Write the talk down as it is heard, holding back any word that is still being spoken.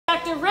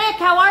Dr. Rick,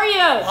 how are you?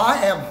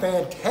 I am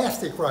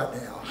fantastic right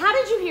now. How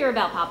did you hear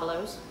about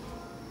Puopolos?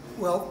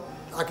 Well,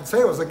 I can say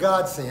it was a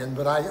godsend,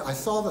 but I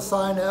saw the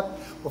sign up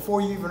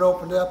before you even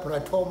opened up, and I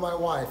told my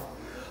wife,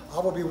 I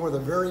will be one of the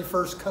very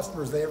first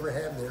customers they ever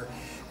have there.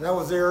 And I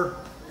was there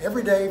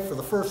every day for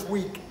the first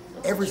week,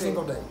 every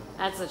single day.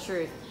 That's the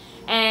truth.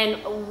 And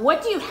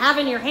what do you have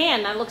in your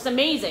hand? That looks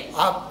amazing.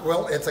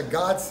 Well, it's a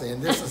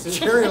godsend. This is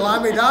cherry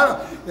limeade.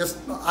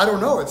 I don't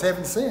know. It's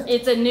heaven sent.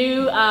 It's a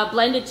new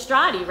blended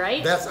strati,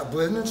 right? That's a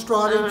blended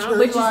strati, cherry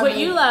which is limeade. what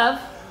you love.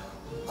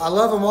 I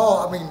love them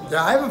all. I mean,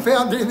 I haven't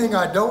found anything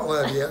I don't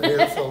love yet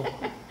here. So.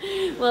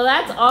 Well,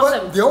 that's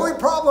awesome. But the only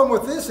problem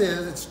with this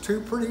is it's too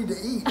pretty to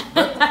eat.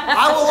 But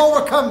I will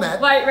overcome that.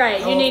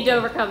 Right. You need to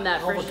overcome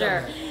that for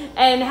sure.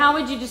 And how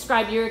would you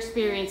describe your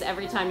experience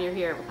every time you're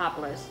here at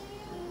Puopolos?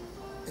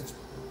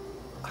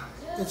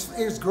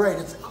 It's great.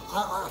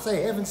 I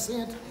say heaven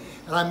sent,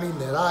 and I mean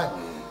that.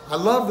 I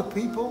love the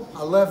people.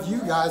 I love you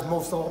guys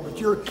most of all,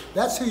 but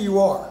that's who you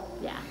are.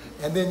 Yeah.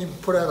 And then you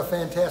put out a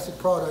fantastic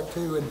product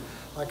too, and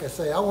like I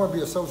say, I want to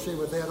be associated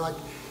with that. I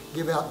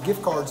give out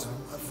gift cards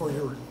for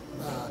your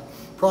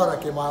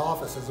product in my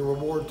office as a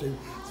reward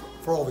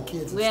for all the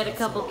kids. We had a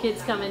couple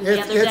kids come in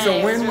the other day. It's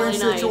a win-win really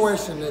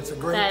situation. Nice. It's a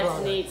great product.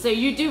 That's neat. So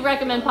you do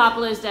recommend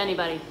Puopolos to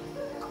anybody?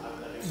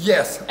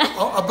 Yes,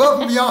 above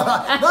and beyond.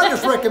 Not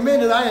just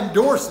recommend it, I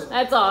endorse it.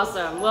 That's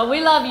awesome. Well,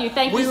 we love you.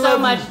 Thank you so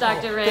much,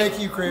 Dr. Rick. Thank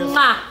you, Chris.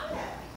 Mwah.